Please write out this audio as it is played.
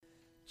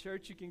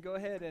church, you can go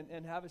ahead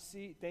and have a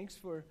seat. Thanks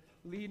for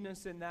leading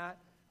us in that.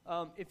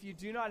 If you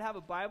do not have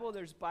a Bible,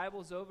 there's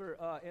Bibles over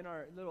in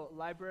our little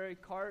library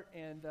cart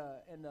and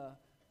the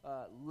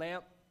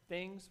lamp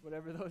things,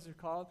 whatever those are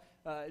called.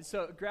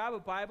 So grab a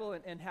Bible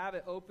and have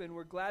it open.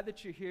 We're glad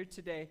that you're here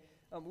today.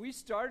 We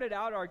started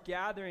out our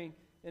gathering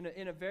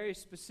in a very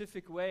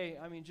specific way.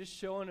 I mean, just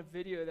showing a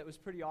video that was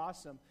pretty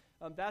awesome.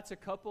 That's a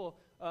couple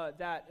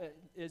that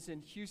is in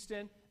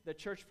Houston, the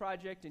Church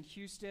Project in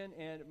Houston,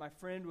 and my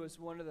friend was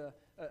one of a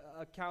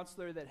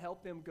counselor that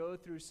helped them go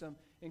through some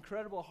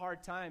incredible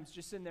hard times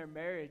just in their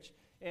marriage.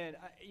 And,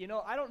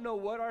 I don't know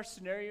what our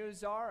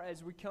scenarios are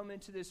as we come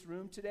into this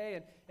room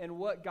today and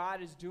what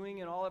God is doing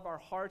in all of our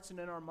hearts and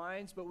in our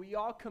minds, but we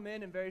all come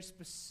in very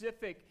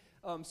specific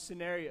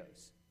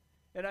scenarios.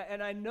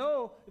 And I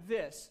know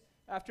this.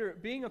 After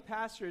being a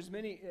pastor as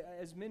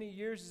many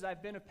years as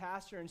I've been a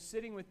pastor and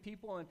sitting with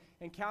people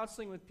and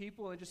counseling with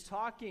people and just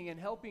talking and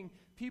helping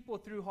people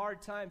through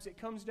hard times, it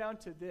comes down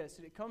to this.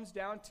 And it comes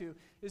down to,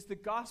 is the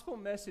gospel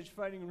message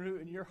finding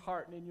root in your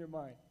heart and in your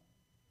mind?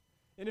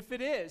 And if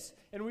it is,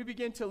 and we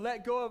begin to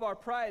let go of our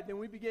pride, then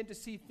we begin to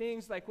see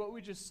things like what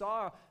we just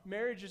saw,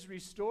 marriages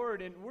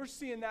restored. And we're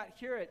seeing that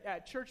here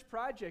at Church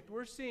Project.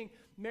 We're seeing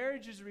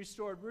marriages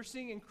restored. We're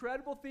seeing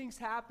incredible things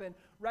happen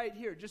right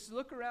here. Just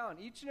look around.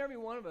 Each and every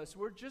one of us,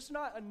 we're just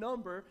not a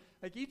number.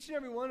 Like each and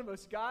every one of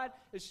us, God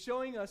is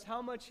showing us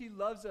how much He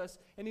loves us,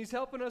 and He's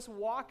helping us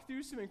walk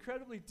through some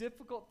incredibly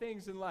difficult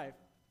things in life.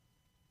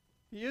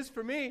 He is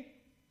for me,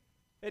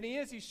 and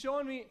He's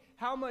showing me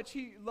how much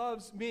He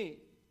loves me.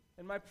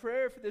 And my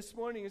prayer for this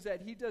morning is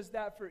that He does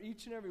that for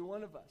each and every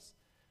one of us.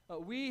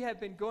 We have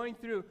been going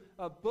through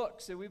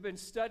books, and we've been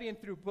studying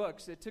through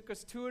books. It took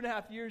us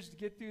 2.5 years to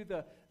get through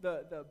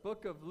the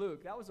book of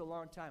Luke. That was a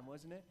long time,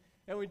 wasn't it?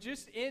 And we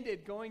just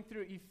ended going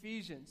through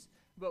Ephesians.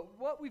 But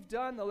what we've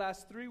done the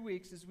last 3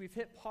 weeks is we've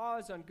hit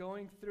pause on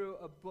going through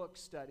a book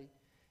study.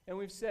 And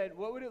we've said,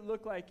 what would it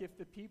look like if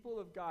the people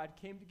of God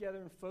came together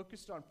and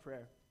focused on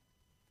prayer?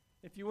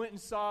 If you went and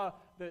saw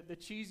the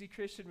cheesy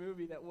Christian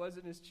movie that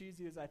wasn't as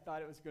cheesy as I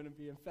thought it was going to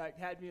be, in fact,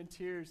 had me in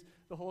tears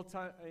the whole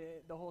time.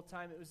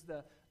 It was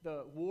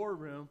the War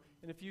Room,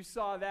 and if you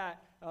saw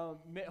that,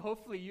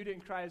 hopefully you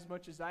didn't cry as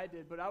much as I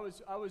did. But I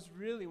was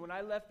really, when I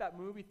left that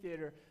movie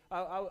theater,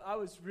 I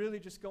was really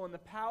just going, the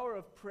power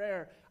of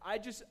prayer. I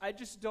just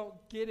don't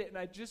get it, and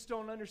I just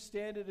don't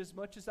understand it as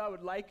much as I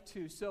would like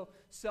to. So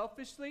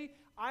selfishly,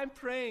 I'm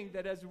praying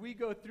that as we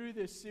go through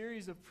this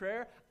series of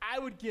prayer, I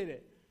would get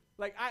it.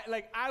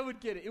 I would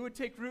get it. It would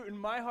take root in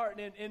my heart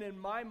and in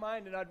my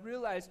mind, and I'd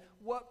realize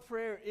what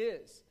prayer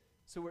is.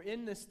 So we're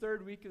in this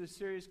third week of the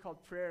series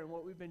called Prayer, and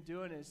what we've been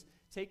doing is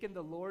taking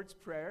the Lord's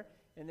Prayer,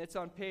 and it's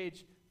on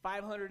page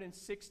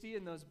 560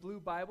 in those blue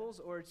Bibles,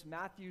 or it's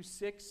Matthew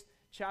 6,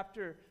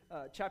 chapter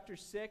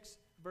 6,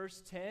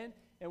 verse 10,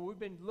 and we've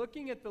been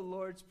looking at the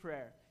Lord's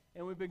Prayer,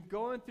 and we've been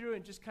going through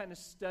and just kind of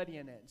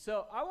studying it.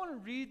 So I want to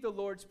read the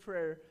Lord's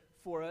Prayer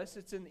for us.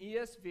 It's in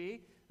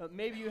ESV.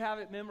 Maybe you have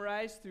it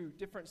memorized through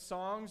different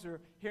songs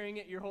or hearing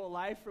it your whole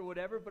life or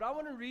whatever, but I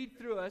want to read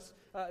through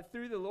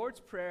the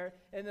Lord's Prayer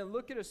and then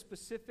look at a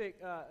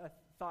specific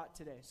thought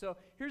today. So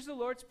here's the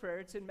Lord's Prayer.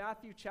 It's in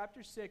Matthew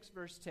chapter 6,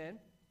 verse 10.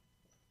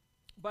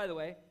 By the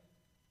way,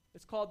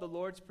 it's called the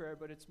Lord's Prayer,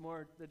 but it's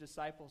more the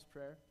disciples'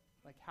 prayer,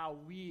 like how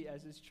we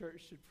as His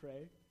church should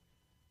pray.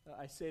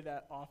 I say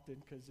that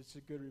often because it's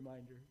a good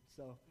reminder.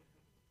 So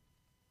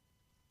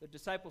the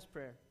disciples'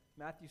 prayer,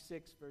 Matthew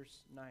 6,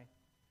 verse 9.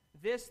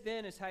 This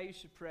then is how you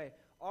should pray.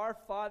 Our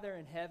Father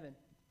in heaven,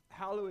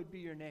 hallowed be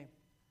your name.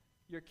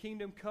 Your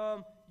kingdom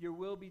come, your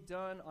will be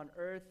done on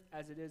earth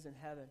as it is in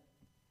heaven.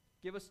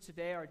 Give us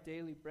today our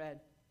daily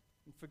bread,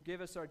 and forgive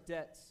us our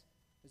debts,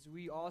 as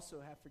we also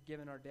have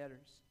forgiven our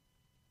debtors.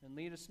 And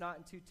lead us not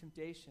into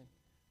temptation,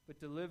 but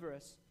deliver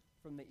us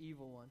from the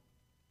evil one.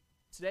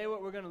 Today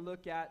what we're going to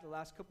look at, the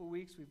last couple of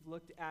weeks, we've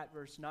looked at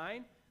verse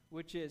 9,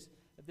 which is,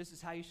 this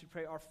is how you should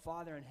pray, our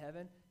Father in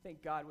heaven.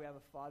 Thank God we have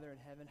a Father in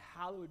heaven.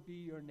 Hallowed be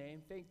your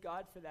name. Thank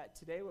God for that.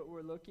 Today what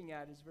we're looking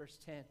at is verse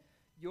 10.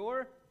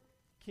 Your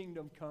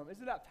kingdom come.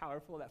 Isn't that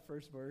powerful, that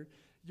first word?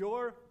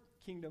 Your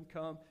kingdom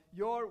come.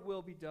 Your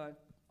will be done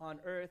on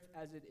earth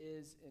as it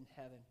is in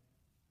heaven.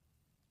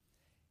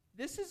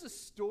 This is a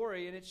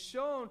story, and it's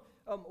shown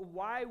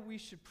why we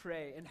should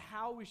pray and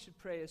how we should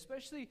pray,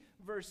 especially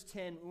verse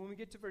 10. When we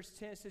get to verse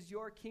 10, it says,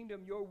 your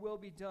kingdom, your will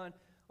be done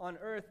on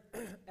earth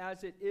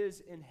as it is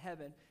in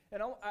heaven.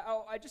 And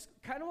I just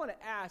kind of want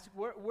to ask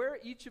where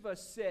each of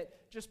us sit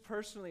just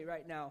personally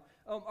right now.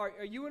 Are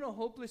you in a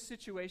hopeless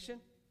situation?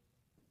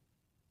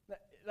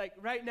 Like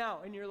right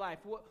now in your life,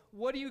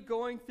 what are you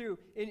going through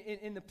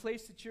in the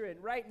place that you're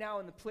in? Right now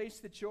in the place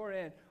that you're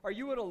in. Are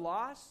you at a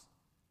loss?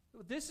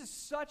 This is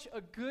such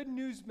a good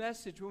news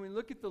message when we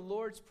look at the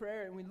Lord's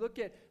Prayer and we look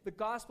at the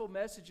gospel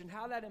message and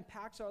how that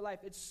impacts our life.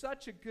 It's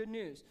such a good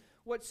news.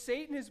 What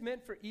Satan has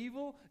meant for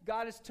evil,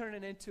 God is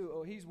turning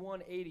into, he's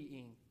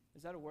 180-ing.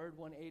 Is that a word,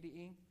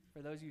 180-ing?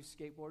 For those of you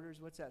skateboarders,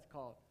 what's that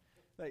called?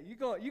 Like you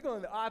go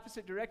in the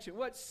opposite direction.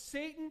 What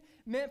Satan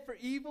meant for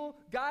evil,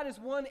 God is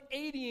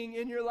 180ing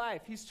in your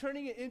life. He's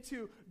turning it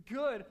into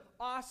good,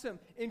 awesome,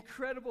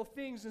 incredible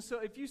things. And so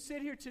if you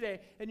sit here today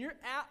and you're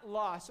at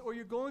loss or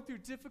you're going through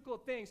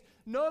difficult things,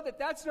 know that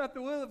that's not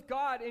the will of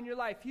God in your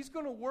life. He's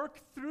going to work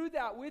through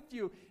that with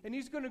you, and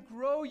he's going to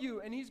grow you,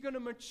 and he's going to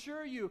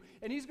mature you,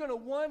 and he's going to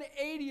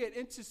 180 it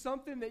into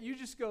something that you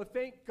just go,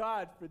 thank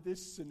God for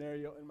this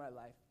scenario in my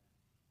life.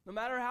 No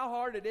matter how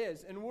hard it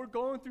is, and we're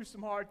going through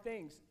some hard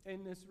things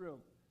in this room.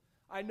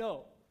 I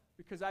know,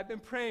 because I've been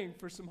praying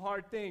for some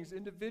hard things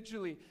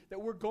individually that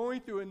we're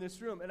going through in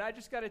this room. And I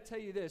just got to tell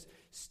you this.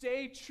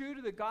 Stay true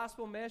to the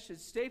gospel message.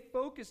 Stay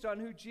focused on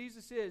who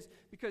Jesus is,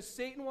 because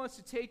Satan wants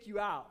to take you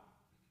out.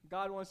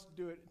 God wants to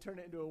do it, turn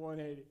it into a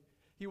 180.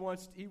 He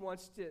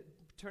wants to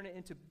turn it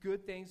into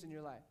good things in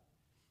your life.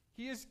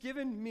 He has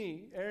given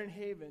me, Aaron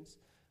Havens,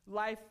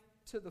 life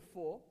to the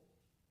full,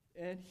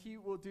 and he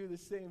will do the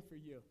same for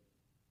you.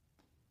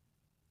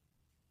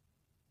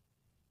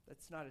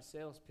 That's not a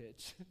sales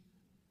pitch.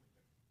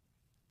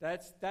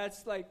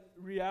 That's like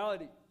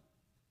reality.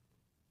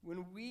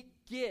 When we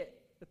get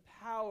the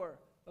power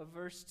of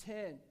verse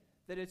 10,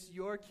 that it's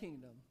your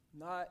kingdom,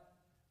 not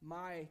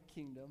my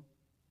kingdom,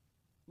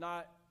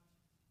 not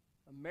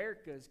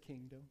America's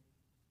kingdom,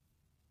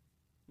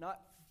 not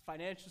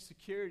financial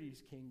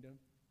security's kingdom,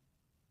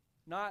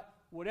 not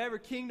whatever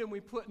kingdom we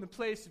put in the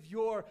place of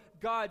your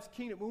God's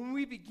kingdom. When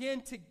we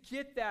begin to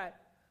get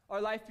that,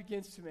 our life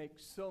begins to make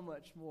so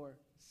much more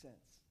sense.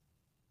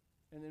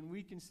 And then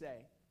we can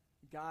say,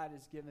 God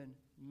has given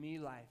me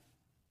life,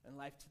 and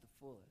life to the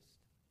fullest.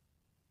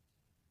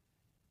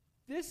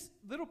 This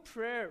little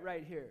prayer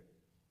right here,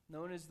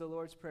 known as the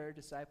Lord's Prayer,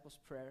 Disciples'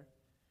 Prayer,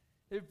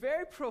 they're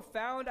very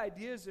profound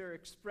ideas that are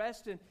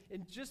expressed in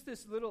just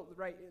this little,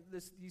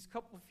 these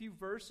few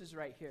verses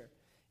right here.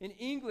 In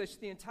English,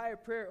 the entire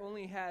prayer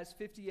only has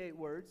 58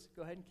 words.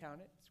 Go ahead and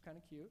count it. It's kind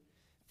of cute.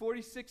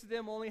 46 of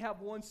them only have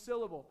one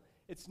syllable.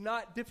 It's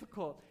not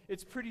difficult.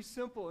 It's pretty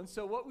simple. And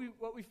so what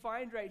we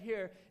find right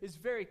here is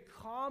very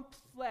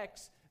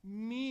complex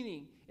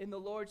meaning in the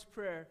Lord's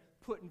Prayer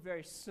put in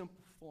very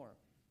simple form.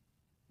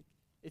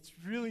 It's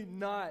really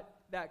not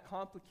that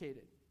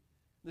complicated.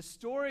 The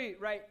story,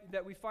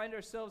 that we find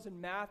ourselves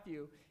in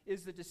Matthew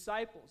is the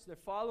disciples. They're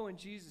following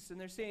Jesus, and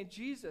they're saying,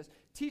 Jesus,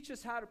 teach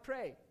us how to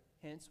pray.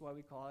 Hence why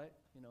we call it,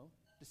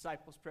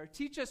 disciples' prayer.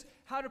 Teach us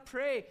how to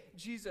pray,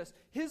 Jesus.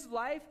 His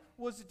life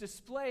was a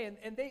display,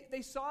 and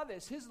they saw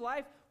this. His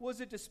life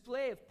was a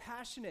display of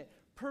passionate,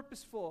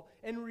 purposeful,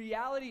 and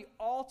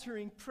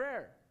reality-altering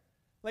prayer.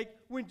 Like,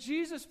 when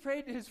Jesus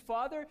prayed to his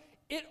Father,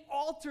 it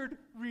altered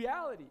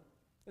reality.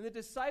 And the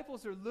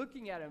disciples are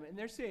looking at him, and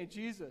they're saying,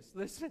 Jesus,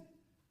 listen,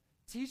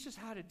 teach us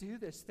how to do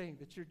this thing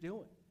that you're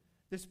doing.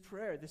 This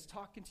prayer, this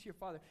talking to your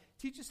Father.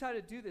 Teach us how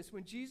to do this.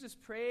 When Jesus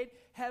prayed,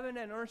 heaven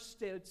and earth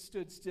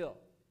stood still.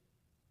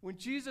 When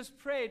Jesus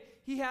prayed,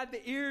 he had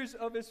the ears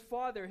of his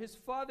Father. His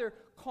Father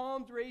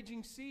calmed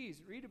raging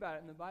seas. Read about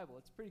it in the Bible.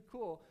 It's pretty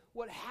cool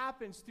what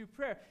happens through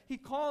prayer. He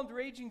calmed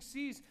raging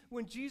seas.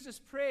 When Jesus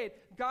prayed,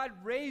 God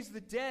raised the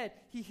dead.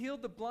 He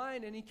healed the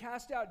blind, and he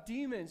cast out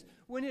demons.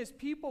 When his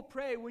people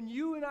pray, when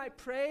you and I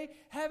pray,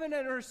 heaven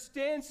and earth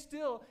stand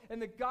still,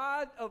 and the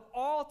God of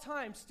all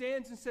time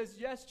stands and says,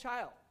 yes,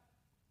 child,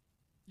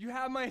 you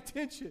have my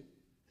attention.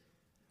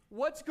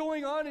 What's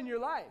going on in your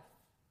life?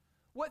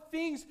 What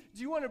things do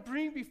you want to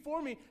bring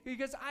before me?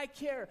 Because I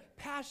care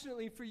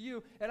passionately for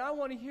you, and I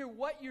want to hear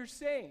what you're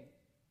saying.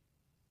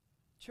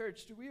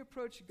 Church, do we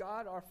approach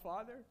God, our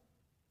Father,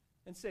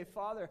 and say,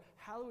 Father,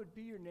 hallowed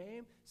be your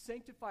name.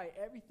 Sanctify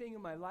everything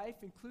in my life,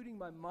 including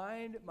my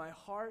mind, my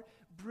heart.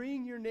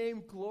 Bring your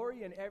name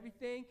glory in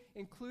everything,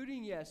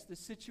 including, yes, the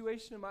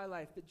situation in my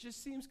life that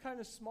just seems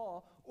kind of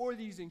small, or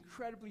these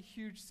incredibly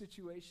huge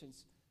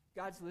situations.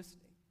 God's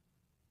listening.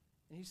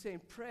 And he's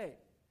saying, pray.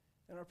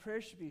 And our prayer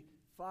should be,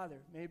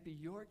 Father, may it be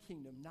your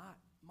kingdom, not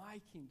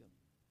my kingdom.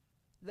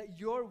 Let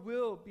your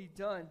will be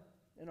done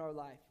in our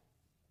life.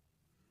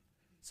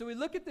 So we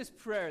look at this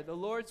prayer, the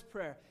Lord's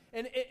Prayer.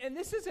 And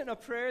this isn't a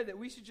prayer that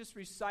we should just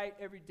recite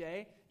every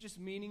day, just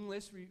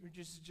meaningless,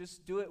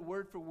 just do it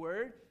word for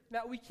word.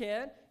 Now, we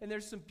can, and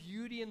there's some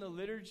beauty in the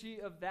liturgy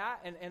of that,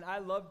 and I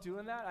love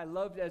doing that. I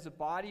love it as a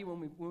body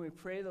when we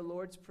pray the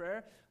Lord's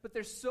Prayer. But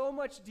there's so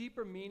much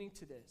deeper meaning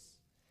to this.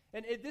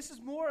 And this is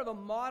more of a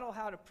model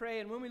how to pray.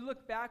 And when we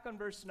look back on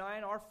verse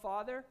 9, our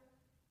Father,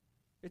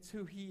 it's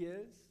who he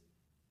is.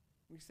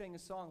 We sang a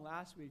song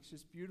last week. It's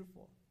just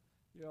beautiful.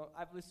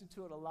 I've listened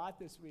to it a lot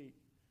this week.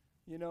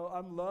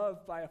 I'm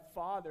loved by a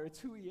Father. It's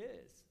who he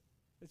is.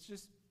 It's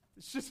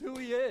just who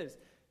he is.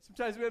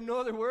 Sometimes we have no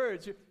other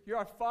words. You're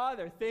our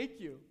Father. Thank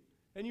you.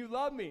 And you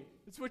love me.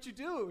 It's what you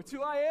do. It's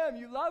who I am.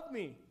 You love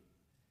me.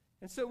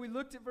 And so we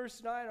looked at verse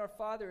 9, our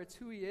Father, it's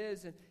who he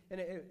is,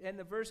 and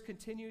the verse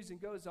continues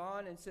and goes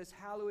on and says,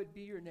 hallowed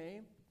be your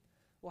name.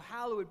 Well,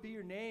 hallowed be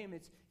your name.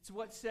 It's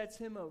what sets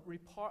him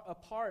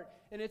apart,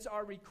 and it's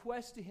our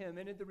request to him.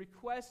 And the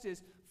request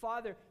is,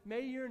 Father, may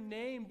your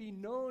name be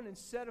known and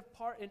set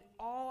apart in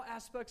all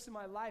aspects of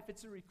my life.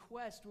 It's a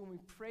request when we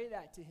pray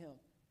that to him.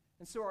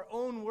 And so our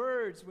own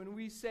words, when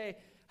we say,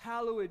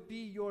 hallowed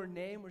be your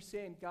name, we're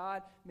saying,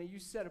 God, may you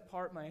set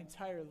apart my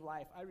entire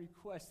life. I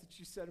request that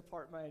you set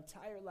apart my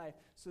entire life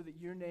so that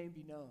your name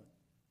be known.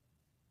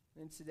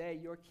 And today,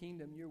 your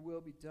kingdom, your will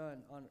be done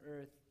on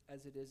earth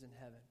as it is in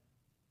heaven.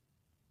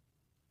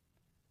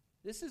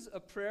 This is a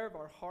prayer of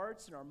our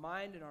hearts and our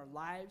mind and our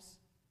lives.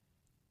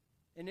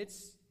 And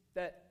it's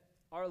that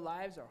our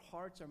lives, our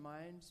hearts, our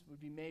minds would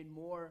be made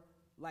more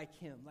like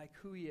him, like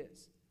who he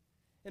is.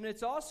 And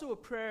it's also a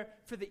prayer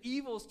for the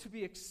evils to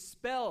be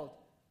expelled.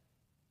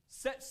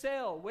 Set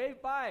sail,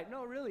 wave bye.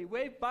 No, really,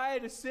 wave bye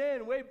to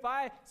sin, wave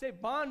bye, say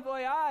bon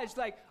voyage,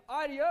 like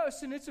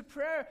adios. And it's a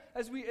prayer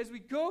as we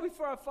go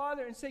before our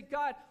Father and say,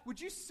 God, would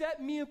you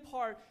set me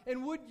apart,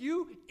 and would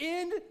you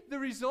end the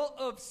result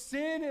of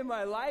sin in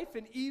my life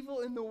and evil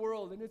in the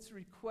world? And it's a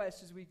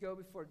request as we go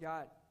before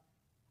God.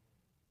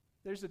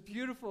 There's a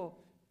beautiful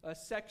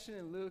section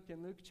in Luke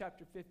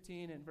chapter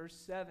 15 and verse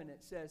 7.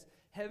 It says,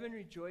 heaven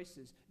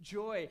rejoices,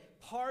 joy,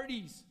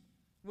 parties,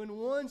 when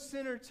one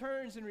sinner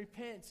turns and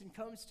repents and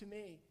comes to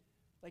me.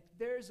 Like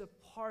there's a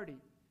party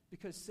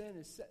because sin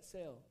has set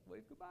sail.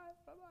 Wave goodbye,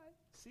 bye-bye,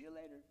 see you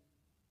later.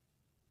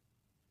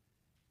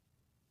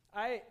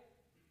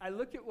 I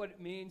look at what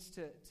it means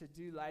to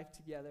do life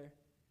together,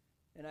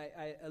 and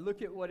I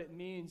look at what it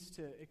means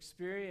to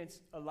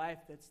experience a life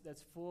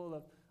that's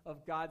full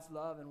of God's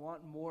love and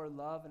want more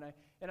love,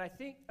 and I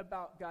think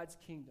about God's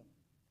kingdom.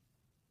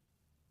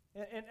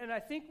 And I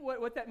think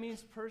what that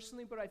means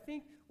personally, but I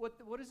think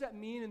what does that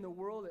mean in the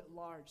world at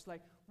large?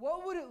 Like,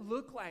 what would it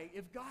look like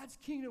if God's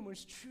kingdom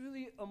was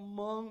truly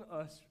among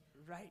us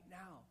right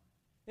now?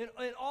 In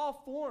all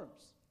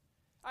forms.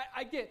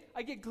 I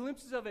get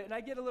glimpses of it, and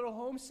I get a little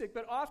homesick,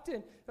 but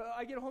often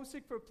I get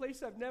homesick for a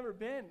place I've never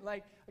been.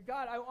 Like,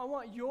 God, I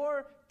want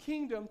your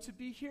kingdom to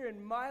be here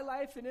in my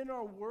life and in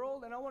our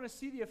world, and I want to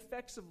see the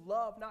effects of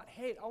love, not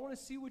hate. I want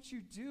to see what you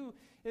do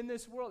in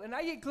this world, and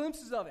I get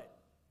glimpses of it.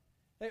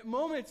 At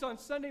moments on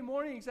Sunday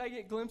mornings, I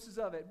get glimpses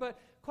of it. But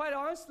quite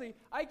honestly,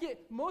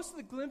 most of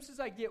the glimpses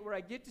I get where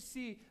I get to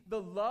see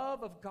the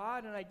love of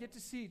God and I get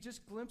to see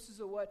just glimpses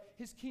of what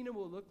his kingdom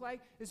will look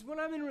like is when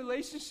I'm in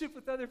relationship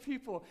with other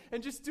people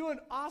and just doing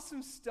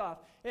awesome stuff.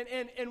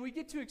 And we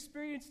get to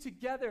experience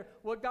together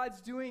what God's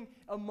doing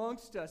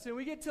amongst us. And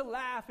we get to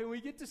laugh and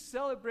we get to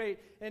celebrate.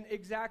 And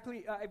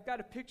exactly, I've got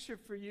a picture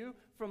for you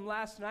from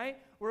last night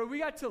where we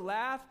got to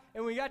laugh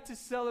and we got to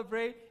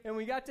celebrate and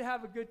we got to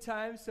have a good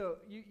time. So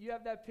you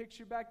have that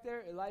picture back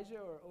there, Elijah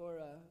or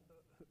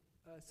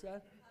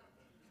Seth?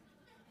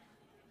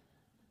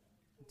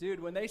 Dude,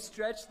 when they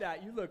stretch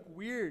that, you look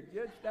weird.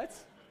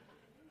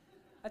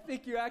 I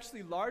think you're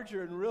actually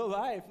larger in real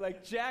life,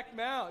 like Jack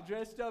Mount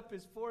dressed up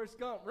as Forrest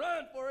Gump.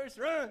 Run, Forrest,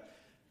 run!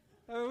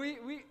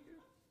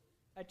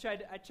 I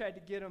tried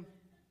to get him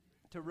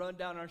to run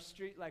down our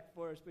street like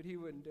Forrest, but he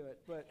wouldn't do it.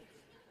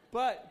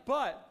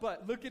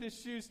 But look at his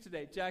shoes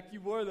today. Jack, you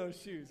wore those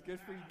shoes.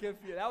 Good for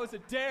you. That was a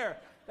dare.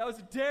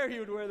 He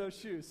would wear those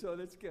shoes, so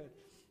that's good.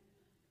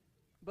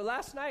 But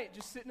last night,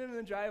 just sitting in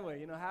the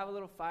driveway, have a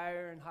little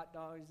fire and hot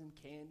dogs and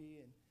candy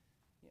and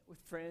with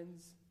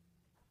friends,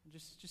 and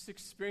just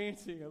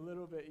experiencing a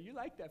little bit. You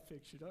like that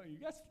picture, don't you?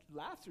 You guys'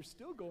 laughs are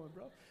still going,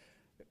 bro.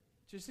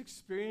 Just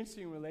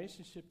experiencing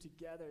relationship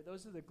together.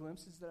 Those are the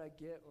glimpses that I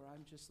get where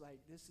I'm just like,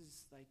 this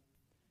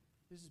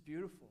is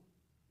beautiful.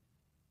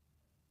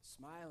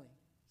 Smiling,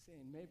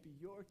 saying, may it be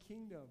your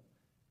kingdom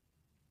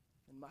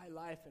in my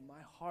life and my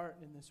heart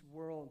in this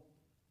world.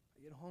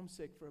 I get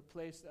homesick for a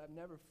place that I've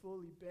never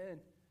fully been,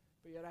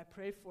 but yet I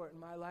pray for it in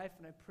my life,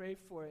 and I pray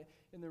for it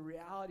in the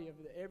reality of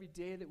it every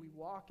day that we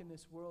walk in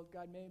this world.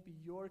 God, may it be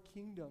your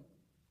kingdom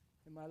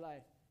in my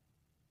life.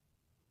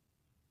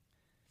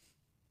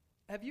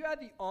 Have you had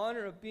the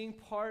honor of being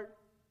part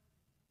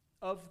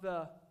of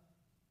the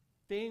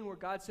thing where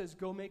God says,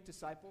 go make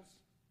disciples?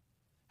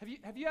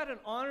 Have you had an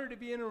honor to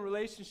be in a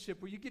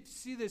relationship where you get to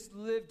see this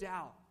lived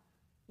out?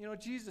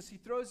 Jesus, he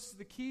throws us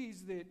the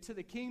keys to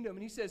the kingdom,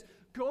 and he says,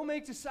 go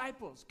make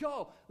disciples.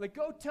 Go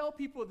tell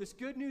people this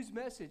good news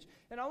message.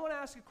 And I want to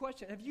ask a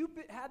question. Have you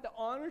had the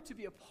honor to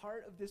be a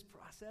part of this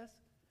process?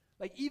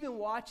 Like even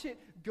watch it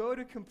go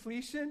to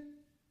completion?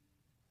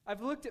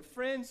 I've looked at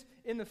friends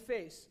in the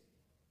face.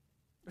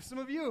 Or some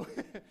of you.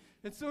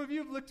 And some of you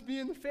have looked me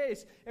in the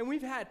face. And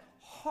we've had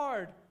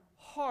hard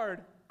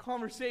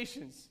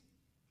conversations.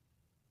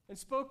 And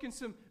spoken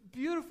some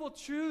beautiful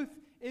truth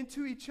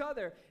into each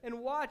other, and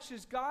watch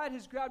as God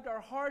has grabbed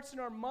our hearts and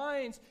our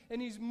minds,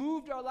 and he's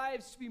moved our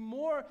lives to be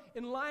more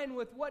in line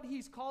with what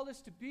he's called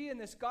us to be in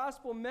this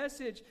gospel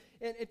message,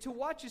 and to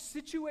watch a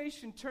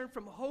situation turn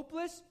from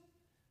hopeless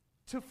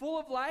to full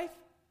of life.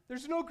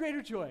 There's no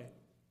greater joy.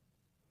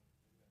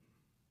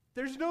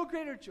 There's no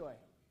greater joy.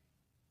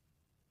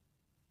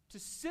 To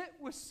sit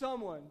with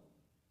someone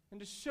and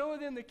to show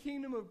them the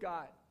kingdom of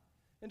God,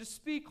 and to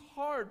speak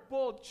hard,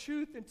 bold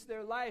truth into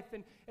their life,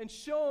 and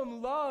show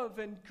them love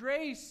and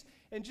grace,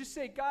 and just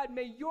say, God,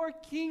 may your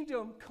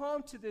kingdom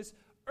come to this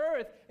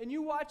earth. And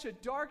you watch a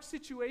dark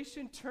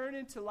situation turn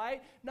into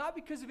light, not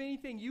because of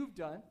anything you've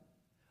done,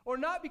 Or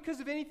not because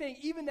of anything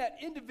even that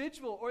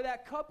individual or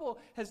that couple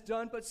has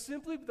done, but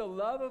simply the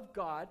love of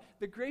God,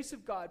 the grace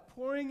of God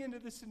pouring into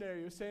the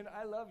scenario saying,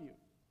 I love you.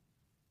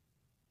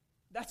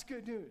 That's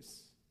good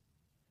news.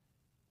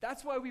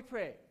 That's why we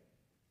pray.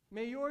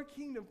 May your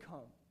kingdom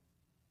come.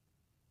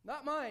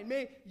 Not mine.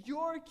 May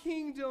your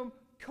kingdom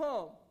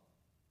come.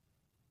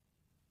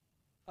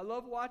 I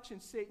love watching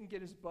Satan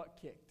get his butt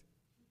kicked.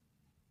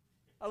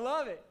 I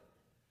love it.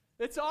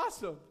 It's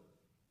awesome.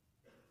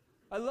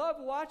 I love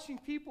watching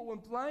people when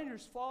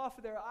blinders fall off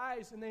of their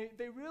eyes and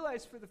they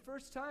realize for the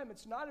first time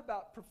it's not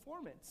about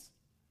performance.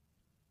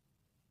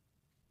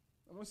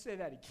 I'm going to say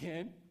that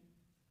again.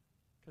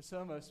 Because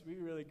some of us, we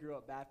really grew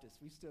up Baptist.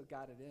 We still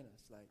got it in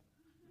us. Like,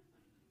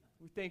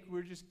 we think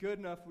we're just good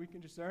enough, we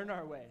can just earn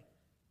our way.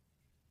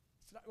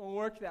 It's not going to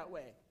work that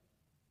way.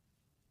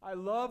 I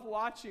love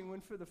watching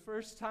when for the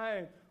first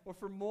time, or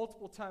for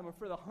multiple time, or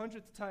for the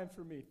 100th time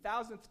for me,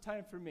 1000th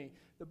time for me,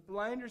 the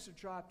blinders are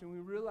dropped and we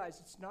realize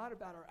it's not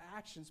about our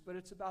actions, but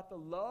it's about the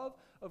love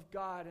of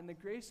God and the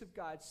grace of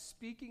God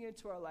speaking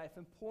into our life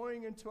and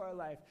pouring into our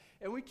life.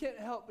 And we can't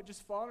help but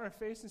just fall on our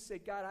face and say,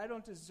 God, I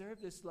don't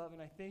deserve this love,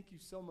 and I thank you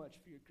so much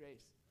for your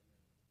grace.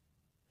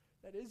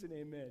 That is an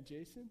amen,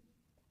 Jason.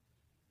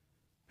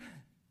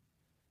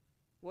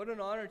 What an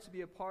honor to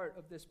be a part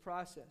of this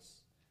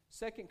process.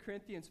 2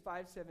 Corinthians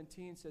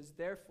 5:17 says,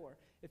 therefore,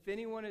 if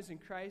anyone is in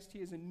Christ, he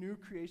is a new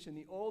creation.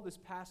 The old has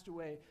passed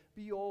away.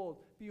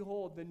 Behold,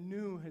 the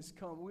new has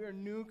come. We are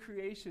new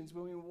creations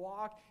when we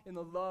walk in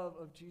the love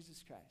of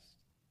Jesus Christ.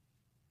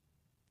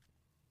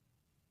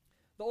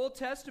 The Old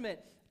Testament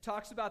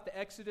talks about the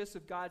exodus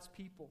of God's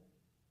people.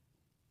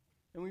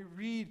 And we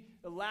read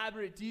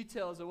elaborate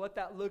details of what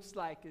that looks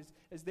like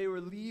as they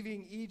were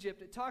leaving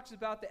Egypt. It talks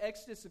about the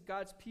exodus of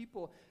God's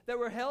people that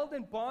were held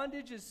in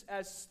bondage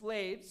as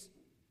slaves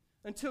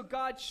until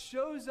God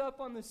shows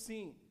up on the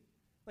scene.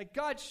 Like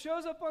God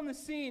shows up on the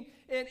scene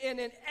and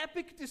in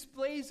epic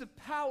displays of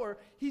power,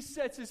 he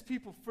sets his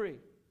people free.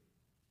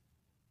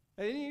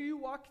 Any of you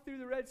walked through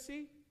the Red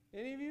Sea?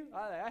 Any of you?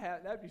 I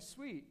have. That'd be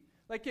sweet.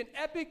 Like in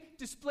epic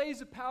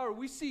displays of power,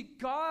 we see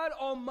God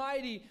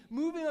Almighty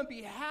moving on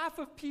behalf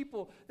of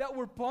people that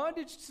were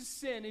bondage to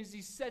sin as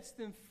he sets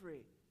them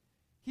free.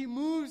 He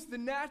moves the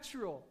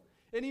natural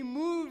and he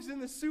moves in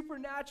the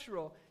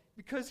supernatural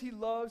because he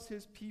loves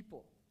his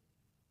people.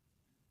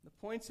 The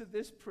points of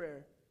this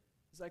prayer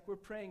is like we're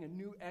praying a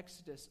new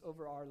exodus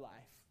over our life.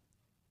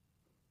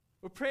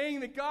 We're praying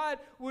that God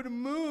would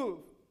move,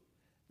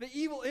 the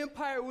evil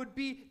empire would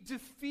be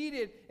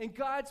defeated, and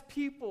God's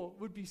people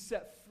would be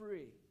set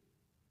free.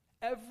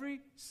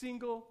 Every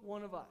single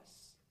one of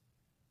us,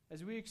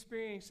 as we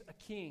experience a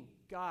king,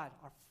 God,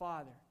 our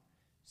Father,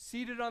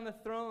 seated on the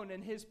throne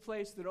in his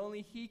place that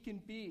only he can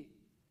be,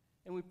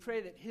 and we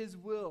pray that his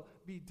will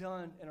be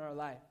done in our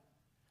life.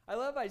 I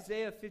love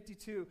Isaiah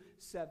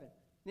 52:7.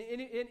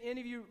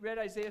 Any of you read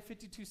Isaiah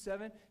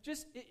 52:7?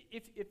 Just,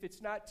 if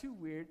it's not too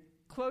weird,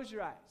 close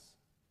your eyes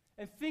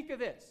and think of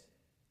this.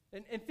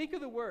 And think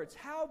of the words.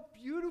 How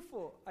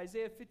beautiful,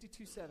 Isaiah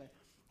 52:7.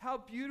 How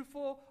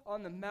beautiful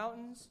on the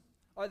mountains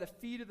are the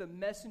feet of the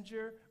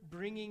messenger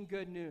bringing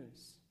good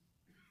news.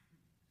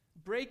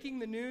 Breaking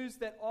the news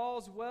that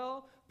all's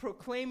well,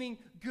 proclaiming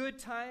good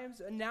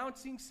times,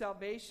 announcing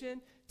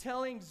salvation,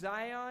 telling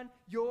Zion,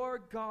 your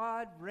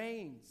God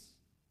reigns.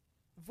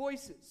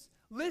 Voices,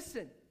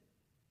 listen.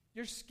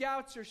 Your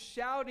scouts are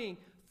shouting,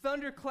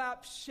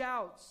 thunderclap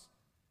shouts,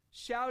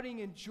 shouting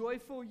in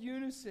joyful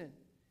unison.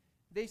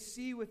 They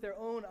see with their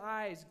own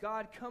eyes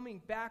God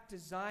coming back to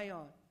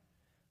Zion,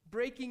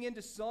 breaking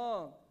into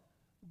song.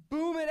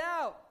 Boom it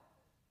out.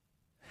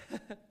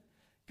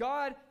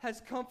 God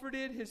has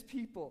comforted his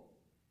people.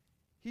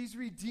 He's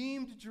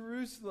redeemed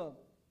Jerusalem.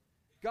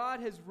 God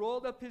has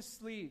rolled up his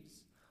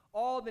sleeves.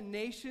 All the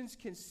nations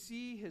can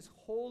see his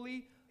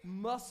holy,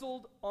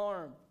 muscled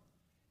arm.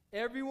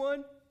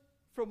 Everyone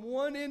from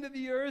one end of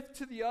the earth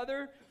to the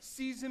other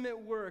sees him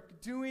at work,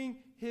 doing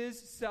his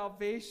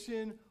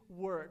salvation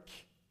work.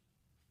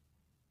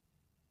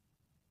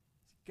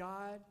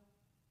 God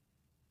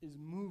is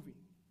moving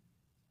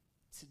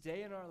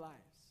today in our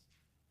lives,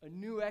 a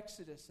new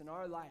exodus in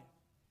our life.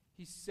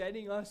 He's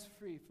setting us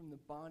free from the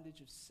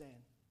bondage of sin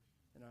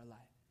in our life.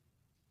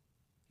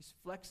 He's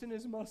flexing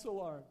his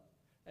muscle arm,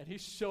 and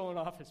he's showing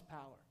off his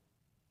power.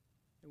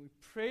 And we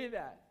pray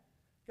that,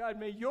 God,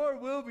 may your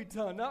will be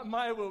done, not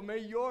my will. May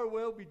your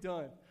will be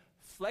done.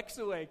 Flex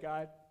away,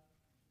 God.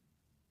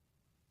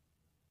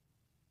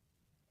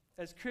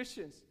 As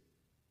Christians,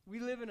 we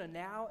live in a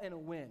now and a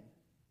when.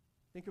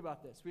 Think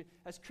about this.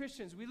 As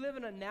Christians, we live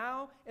in a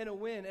now and a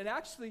when. And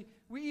actually,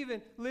 we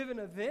even live in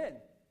a then.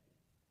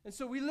 And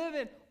so we live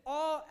in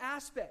all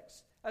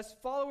aspects. As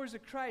followers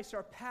of Christ,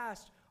 our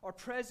past, our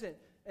present,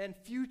 and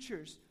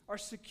futures are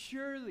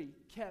securely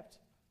kept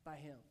by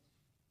him.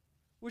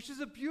 Which is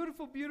a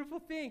beautiful, beautiful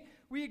thing.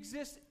 We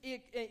exist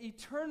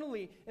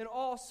eternally in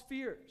all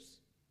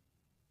spheres.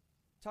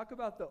 Talk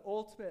about the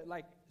ultimate,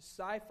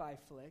 sci-fi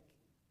flick.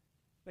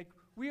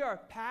 We are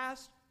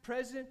past,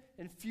 present,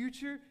 and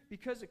future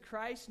because of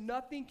Christ.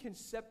 Nothing can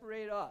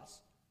separate us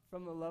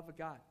from the love of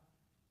God.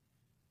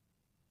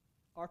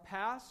 Our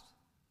past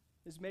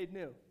is made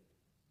new.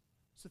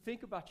 So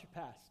think about your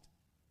past.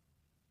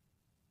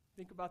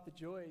 Think about the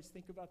joys.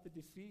 Think about the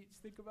defeats.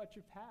 Think about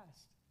your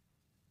past.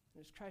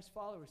 And as Christ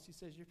followers, he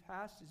says your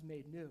past is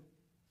made new.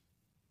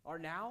 Our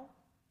now,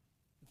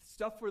 the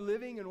stuff we're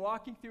living and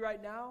walking through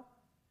right now,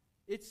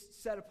 it's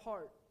set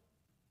apart.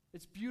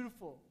 It's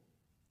beautiful.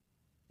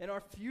 And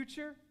our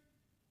future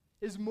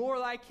is more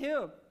like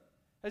him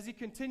as he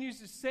continues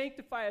to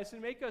sanctify us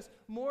and make us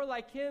more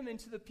like him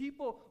into the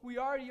people we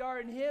already are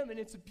in him. And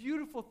it's a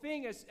beautiful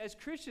thing as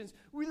Christians.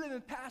 We live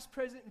in past,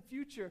 present, and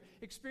future,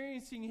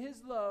 experiencing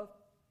his love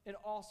in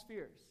all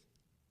spheres.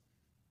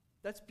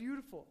 That's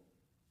beautiful.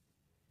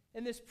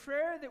 And this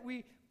prayer that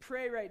we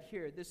pray right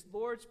here, this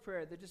Lord's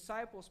Prayer, the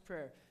disciples'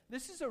 prayer,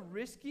 this is a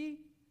risky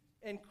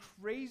and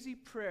crazy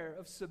prayer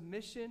of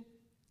submission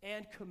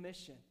and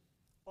commission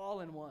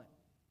all in one.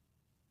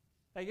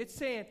 Like it's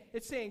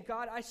saying,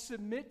 God, I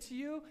submit to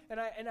you, and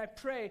I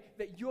pray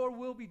that your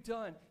will be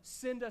done.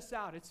 Send us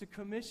out. It's a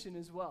commission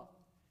as well.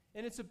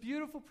 And it's a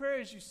beautiful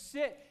prayer as you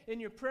sit in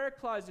your prayer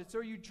closets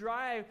or you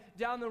drive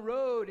down the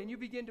road and you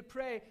begin to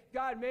pray,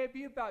 God, may it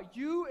be about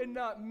you and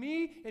not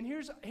me. And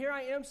here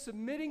I am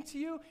submitting to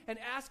you and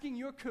asking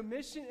your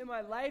commission in my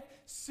life.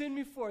 Send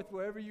me forth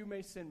wherever you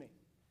may send me.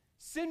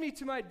 Send me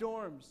to my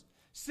dorms.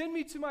 Send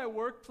me to my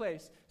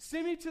workplace.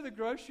 Send me to the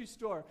grocery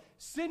store.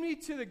 Send me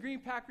to the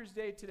Green Packers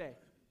game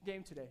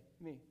today.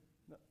 Me.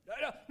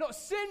 No,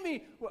 send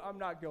me. Well, I'm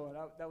not going.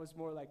 That was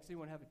more like, does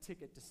anyone have a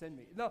ticket to send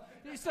me? No,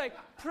 it's like,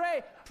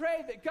 pray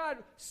that God,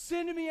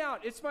 send me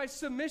out. It's my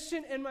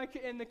submission and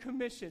the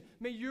commission.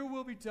 May your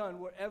will be done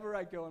wherever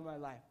I go in my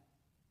life.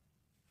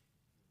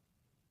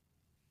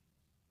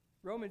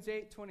 Romans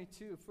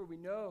 8:22, for we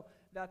know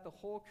that the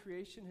whole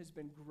creation has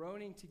been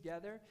groaning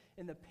together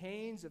in the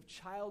pains of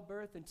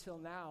childbirth until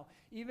now.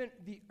 Even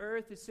the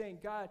earth is saying,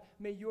 God,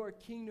 may your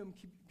kingdom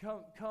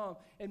come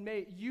and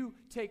may you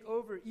take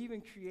over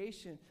even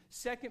creation.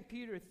 2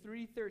 Peter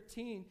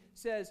 3:13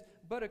 says,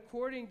 but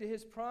according to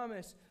his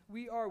promise,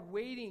 we are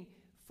waiting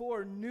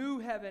for new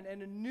heaven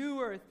and a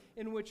new earth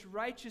in which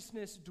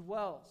righteousness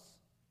dwells.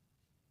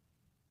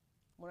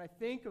 When I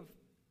think of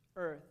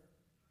earth,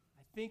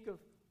 I think of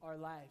our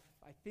life.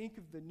 I think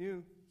of the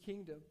new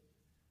kingdom.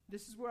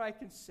 This is where I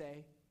can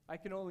say, I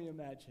can only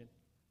imagine.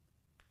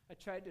 I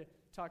tried to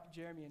talk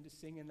Jeremy into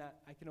singing that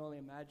I Can Only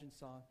Imagine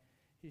song.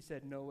 He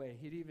said, no way.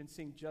 He'd even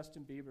sing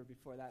Justin Bieber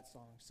before that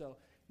song. So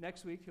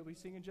next week, he'll be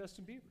singing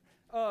Justin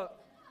Bieber.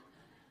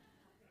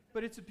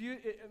 But it's a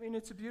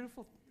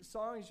beautiful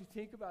song as you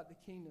think about the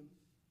kingdom.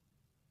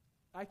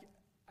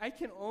 I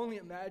can only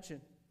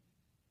imagine.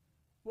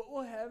 What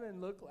will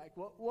heaven look like?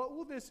 What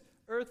will this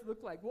earth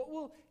look like? What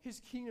will his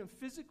kingdom,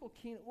 physical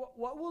kingdom,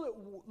 what will it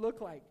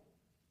look like?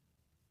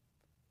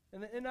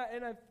 And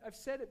I've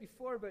said it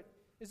before, but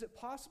is it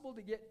possible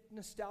to get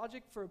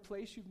nostalgic for a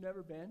place you've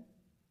never been?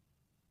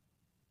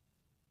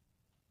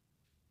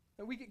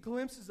 And we get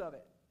glimpses of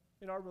it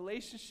in our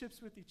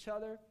relationships with each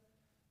other.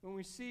 When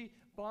we see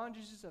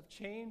bondages of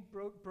chain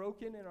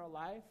broken in our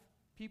life,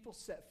 people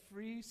set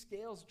free,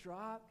 scales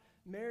drop,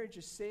 marriage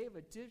is saved,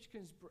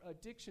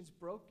 addictions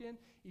broken,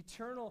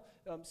 eternal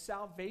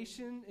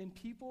salvation in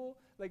people.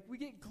 Like we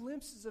get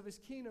glimpses of his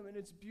kingdom, and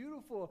it's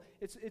beautiful.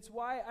 It's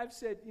why I've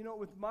said,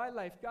 with my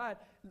life, God,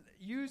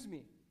 use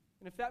me.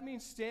 And if that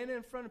means standing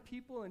in front of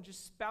people and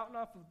just spouting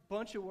off a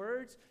bunch of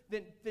words,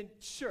 then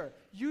sure,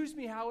 use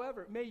me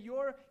however. May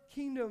your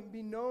kingdom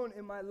be known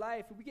in my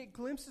life. We get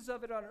glimpses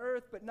of it on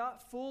earth, but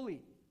not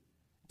fully.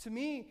 To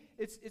me,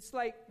 it's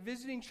like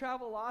visiting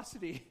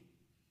Travelocity.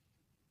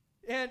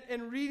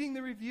 And reading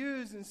the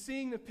reviews and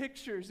seeing the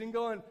pictures and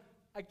going,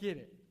 I get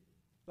it.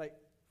 Like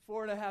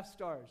 4.5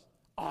 stars.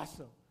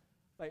 Awesome.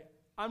 Like,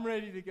 I'm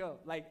ready to go.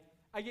 Like,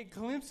 I get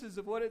glimpses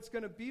of what it's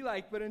going to be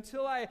like, but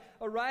until I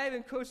arrive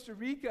in Costa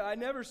Rica, I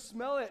never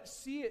smell it,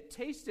 see it,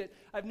 taste it.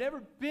 I've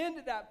never been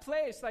to that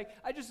place. Like,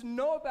 I just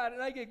know about it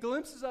and I get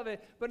glimpses of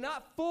it, but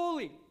not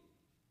fully.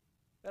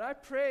 And I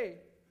pray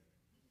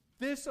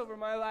this over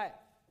my life.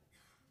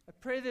 I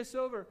pray this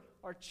over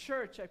our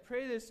church. I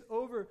pray this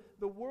over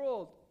the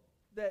world.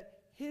 That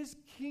his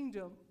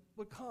kingdom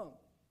would come,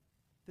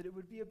 that it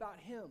would be about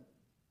him,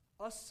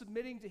 us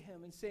submitting to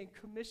him and saying,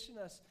 commission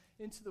us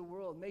into the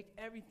world, make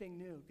everything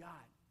new. God,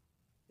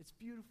 it's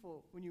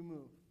beautiful when you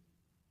move.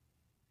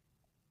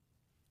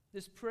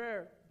 This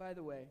prayer, by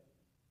the way,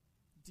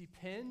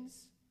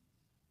 depends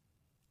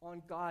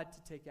on God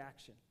to take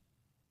action.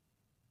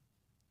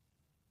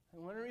 I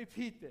want to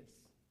repeat this.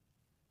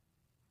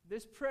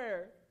 This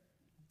prayer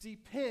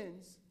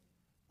depends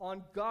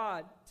on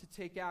God to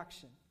take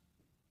action.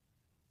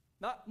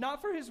 Not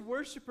for his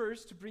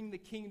worshipers to bring the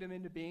kingdom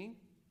into being.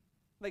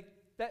 Like,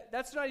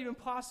 that's not even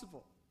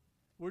possible.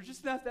 We're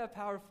just not that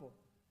powerful.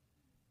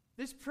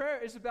 This prayer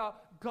is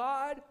about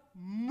God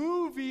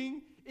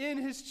moving in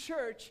his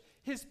church,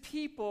 his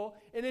people,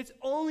 and it's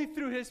only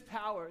through his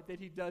power that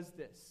he does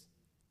this.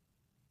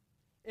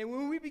 And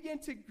when we begin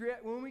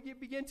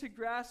to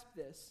grasp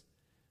this,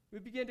 we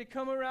begin to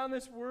come around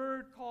this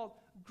word called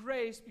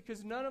grace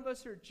because none of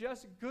us are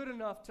just good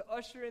enough to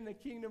usher in the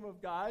kingdom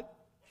of God.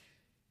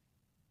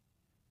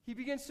 He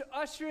begins to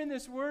usher in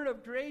this word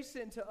of grace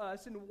into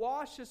us and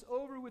wash us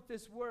over with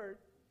this word.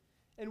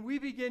 And we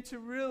begin to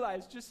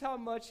realize just how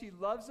much he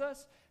loves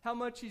us, how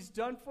much he's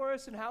done for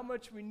us, and how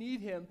much we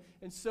need him.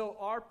 And so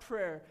our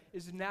prayer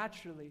is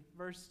naturally,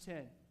 verse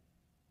 10,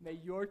 may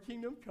your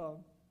kingdom come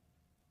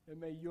and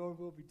may your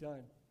will be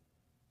done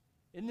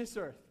in this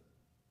earth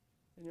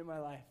and in my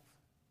life.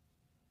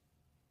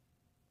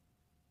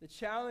 The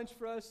challenge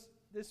for us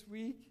this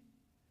week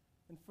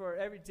and for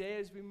every day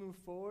as we move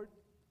forward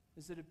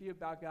is that it be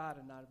about God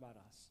and not about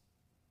us.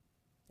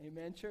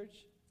 Amen,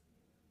 church?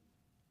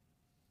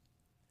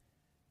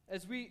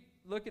 As we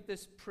look at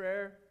this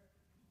prayer,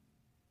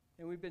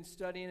 and we've been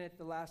studying it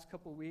the last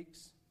couple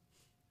weeks,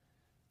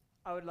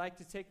 I would like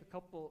to take a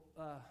couple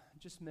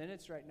just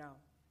minutes right now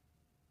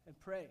and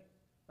pray.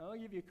 I'll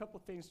give you a couple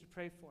things to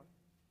pray for.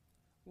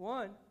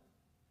 One,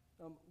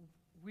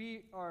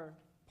 we are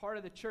part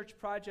of the Church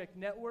Project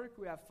Network.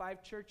 We have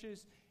 5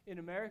 churches in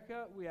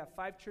America. We have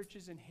 5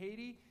 churches in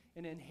Haiti.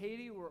 And in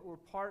Haiti, we're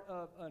part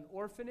of an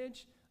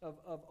orphanage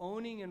of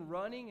owning and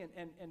running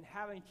and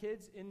having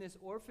kids in this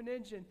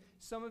orphanage. And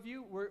some of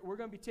you, we're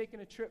going to be taking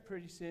a trip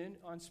pretty soon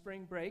on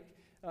spring break.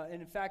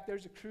 And in fact,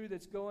 there's a crew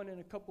that's going in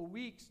a couple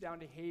weeks down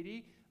to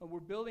Haiti. We're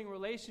building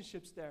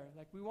relationships there.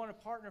 Like, we want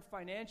to partner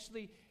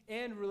financially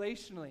and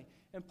relationally.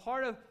 And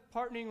part of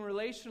partnering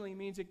relationally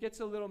means it gets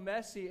a little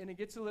messy and it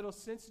gets a little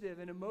sensitive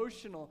and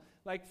emotional.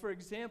 Like, for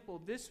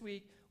example, this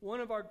week, one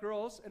of our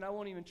girls, and I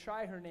won't even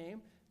try her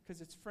name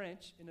because it's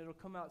French and it'll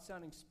come out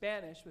sounding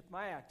Spanish with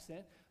my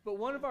accent, but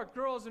one of our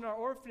girls in our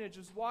orphanage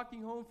was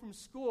walking home from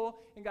school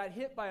and got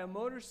hit by a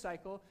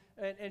motorcycle,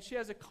 and she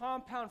has a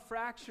compound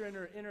fracture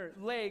in her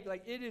leg.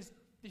 Like, it is,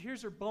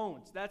 here's her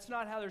bones. That's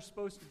not how they're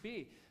supposed to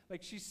be.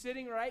 Like, she's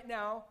sitting right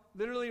now,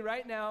 literally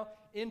right now,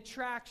 in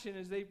traction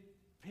as they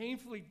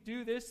painfully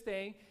do this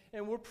thing,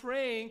 and we're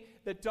praying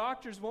that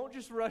doctors won't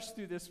just rush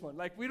through this one.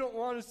 Like, we don't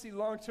want to see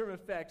long-term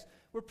effects.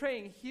 We're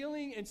praying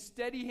healing and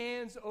steady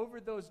hands over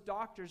those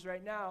doctors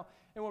right now,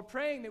 and we're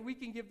praying that we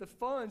can give the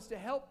funds to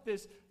help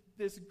this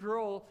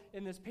girl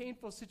in this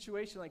painful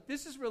situation. Like,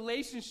 this is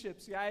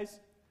relationships, guys.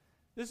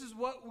 This is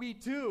what we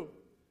do.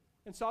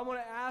 And so I want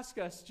to ask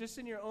us, just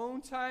in your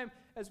own time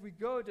as we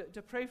go,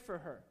 to pray for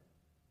her.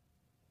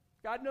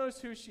 God knows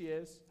who she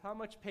is, how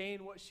much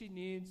pain, what she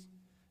needs.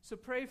 So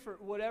pray for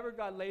whatever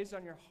God lays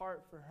on your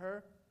heart for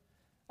her.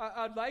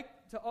 I'd like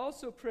to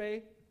also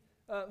pray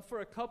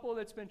for a couple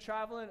that's been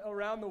traveling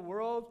around the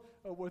world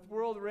with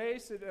World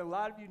Race, and a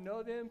lot of you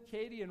know them,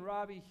 Katie and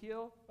Robbie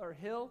Hill.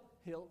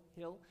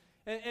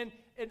 And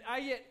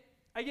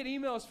I get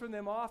emails from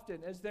them often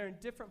as they're in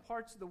different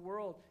parts of the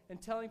world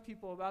and telling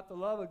people about the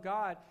love of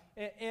God.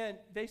 And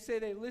they say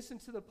they listen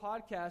to the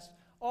podcast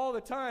all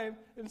the time.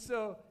 And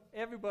so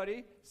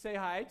everybody say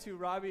hi to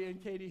Robbie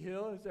and Katie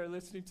Hill as they're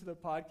listening to the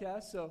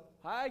podcast. So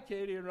hi,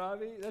 Katie and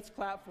Robbie. Let's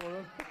clap for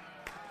them.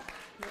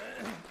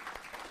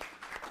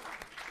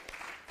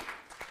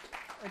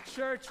 And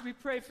church, we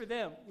pray for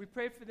them. We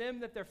pray for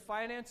them that their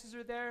finances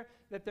are there,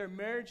 that their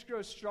marriage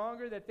grows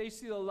stronger, that they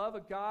see the love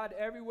of God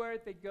everywhere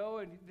that they go,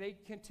 and they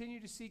continue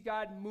to see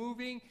God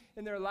moving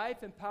in their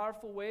life in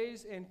powerful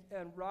ways. And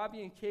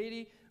Robbie and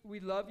Katie, we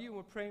love you and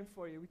we're praying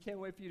for you. We can't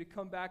wait for you to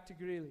come back to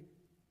Greeley.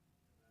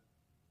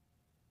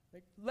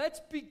 Like, let's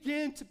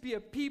begin to be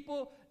a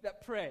people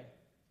that pray.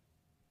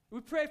 We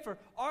pray for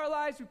our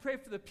lives. We pray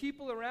for the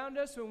people around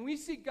us. When we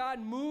see God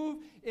move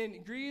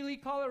in Greeley,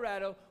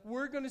 Colorado,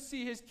 we're going to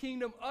see his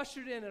kingdom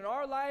ushered in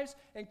our lives.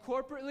 And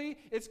corporately,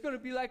 it's going to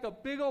be like a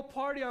big old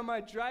party on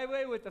my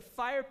driveway with a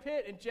fire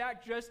pit and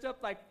Jack dressed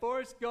up like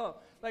Forrest Gump.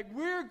 Like,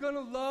 we're going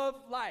to love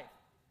life.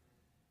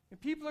 And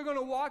people are going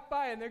to walk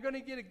by and they're going to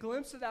get a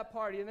glimpse of that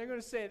party and they're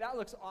going to say, that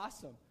looks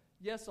awesome.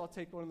 Yes, I'll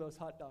take one of those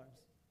hot dogs.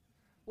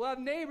 We'll have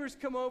neighbors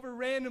come over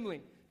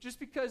randomly just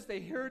because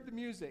they heard the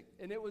music,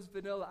 and it was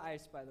Vanilla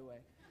Ice, by the way.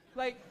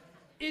 Like,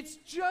 it's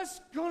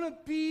just going to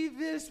be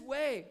this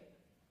way.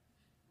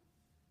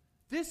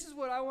 This is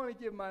what I want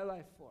to give my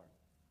life for.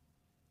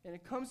 And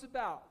it comes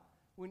about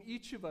when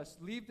each of us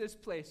leave this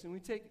place and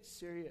we take it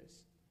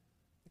serious.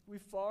 Like, we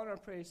fall on our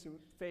face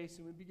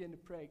and we begin to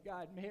pray,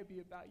 God, may it be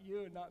about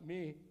you and not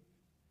me.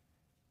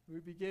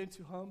 We begin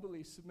to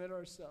humbly submit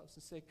ourselves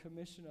and say,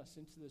 commission us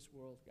into this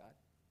world, God.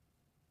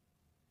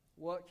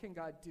 What can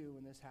God do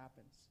when this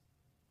happens?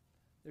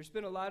 There's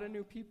been a lot of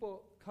new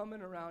people coming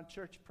around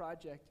Church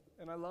Project,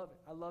 and I love it.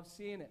 I love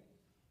seeing it.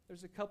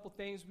 There's a couple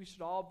things we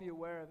should all be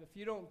aware of. If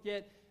you don't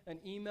get an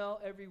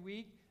email every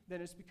week, then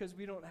it's because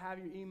we don't have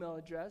your email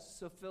address.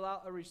 So fill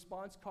out a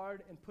response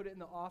card and put it in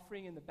the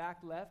offering in the back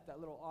left, that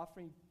little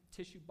offering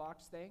tissue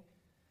box thing.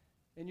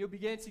 And you'll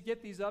begin to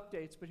get these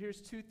updates. But here's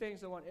 2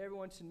 things I want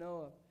everyone to know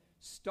of.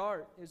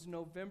 START is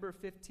November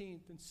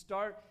 15th, and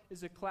START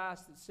is a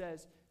class that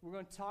says we're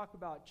going to talk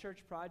about Church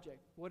Project,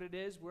 what it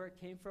is, where it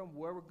came from,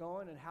 where we're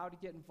going, and how to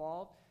get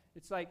involved.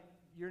 It's like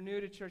you're new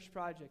to Church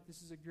Project.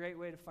 This is a great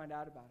way to find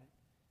out about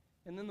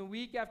it. And then the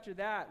week after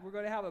that, we're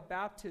going to have a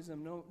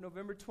baptism,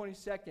 November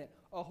 22nd,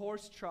 a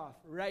horse trough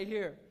right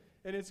here.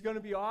 And it's going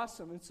to be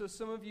awesome. And so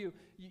some of you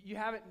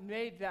haven't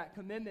made that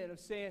commitment of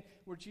saying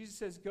where Jesus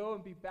says, go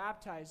and be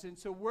baptized. And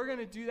so we're going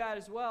to do that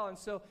as well. And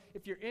so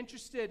if you're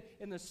interested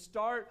in the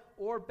start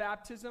or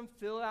baptism,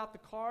 fill out the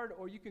card,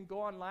 or you can go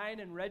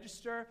online and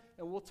register,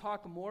 and we'll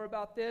talk more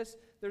about this.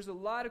 There's a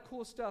lot of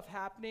cool stuff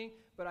happening,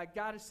 but I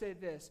got to say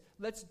this.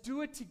 Let's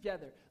do it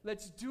together.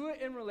 Let's do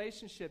it in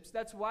relationships.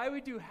 That's why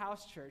we do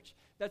house church.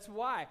 That's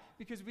why,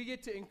 because we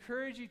get to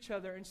encourage each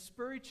other and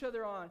spur each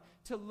other on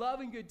to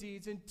love and good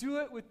deeds, and do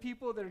it with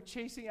people that are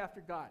chasing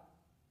after God.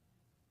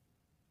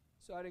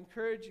 So I'd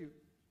encourage you,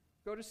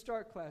 go to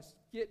Start Class,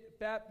 get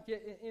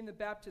in the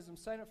baptism,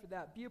 sign up for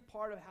that, be a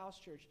part of house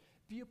church,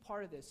 be a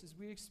part of this as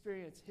we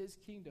experience His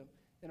kingdom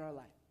in our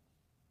life.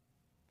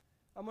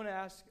 I'm going to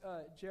ask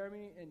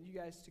Jeremy and you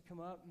guys to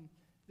come up. And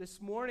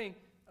this morning,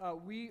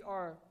 we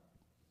are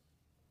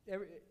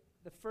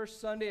the first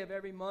Sunday of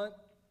every month.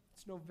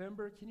 It's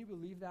November. Can you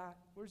believe that?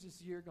 Where's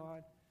this year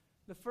gone?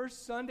 The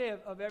first Sunday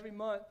of every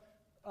month,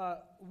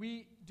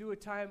 we do a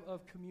time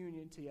of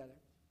communion together.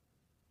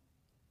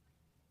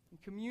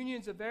 And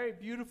communion's a very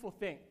beautiful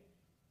thing.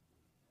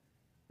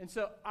 And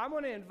so I'm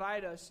going to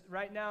invite us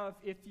right now,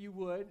 if you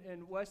would,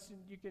 and Weston,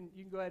 you can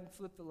go ahead and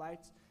flip the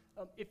lights.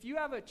 If you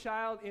have a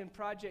child in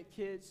Project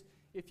Kids,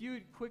 if you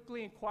would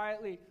quickly and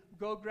quietly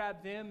go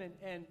grab them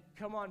and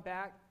come on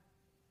back,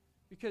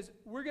 because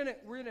we're gonna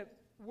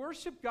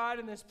worship God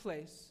in this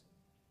place.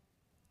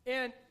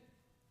 And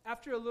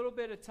after a little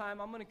bit of time,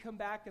 I'm going to come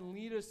back and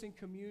lead us in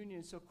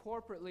communion. So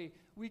corporately,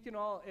 we can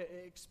all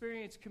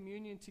experience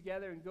communion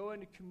together and go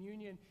into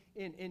communion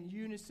in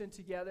unison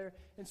together.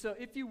 And so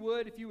if you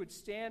would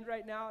stand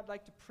right now, I'd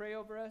like to pray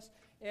over us.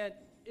 And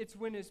it's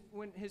when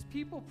his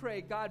people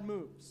pray, God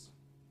moves.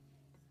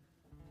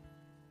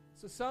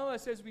 So some of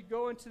us, as we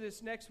go into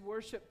this next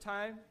worship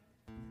time,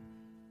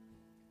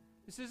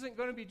 this isn't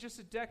going to be just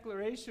a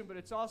declaration, but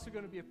it's also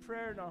going to be a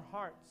prayer in our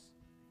hearts.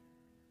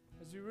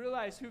 As we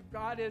realize who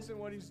God is and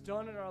what He's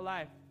done in our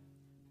life,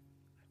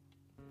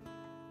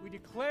 we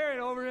declare it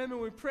over Him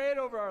and we pray it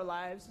over our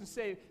lives and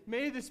say,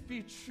 may this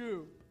be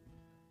true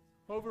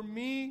over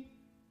me,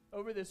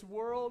 over this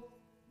world.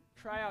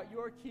 Cry out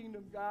your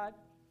kingdom, God.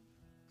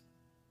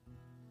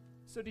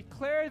 So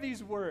declare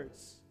these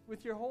words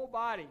with your whole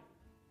body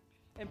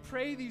and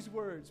pray these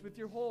words with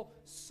your whole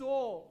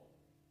soul,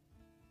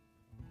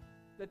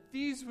 that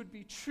these would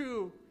be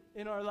true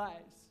in our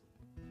lives.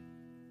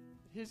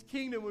 His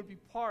kingdom would be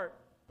part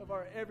of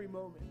our every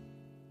moment.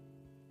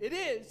 It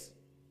is.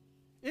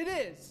 It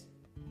is.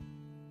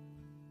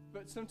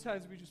 But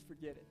sometimes we just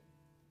forget it.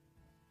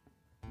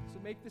 So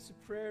make this a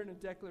prayer and a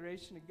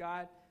declaration to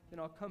God, then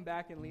I'll come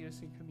back and lead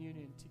us in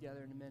communion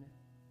together in a minute.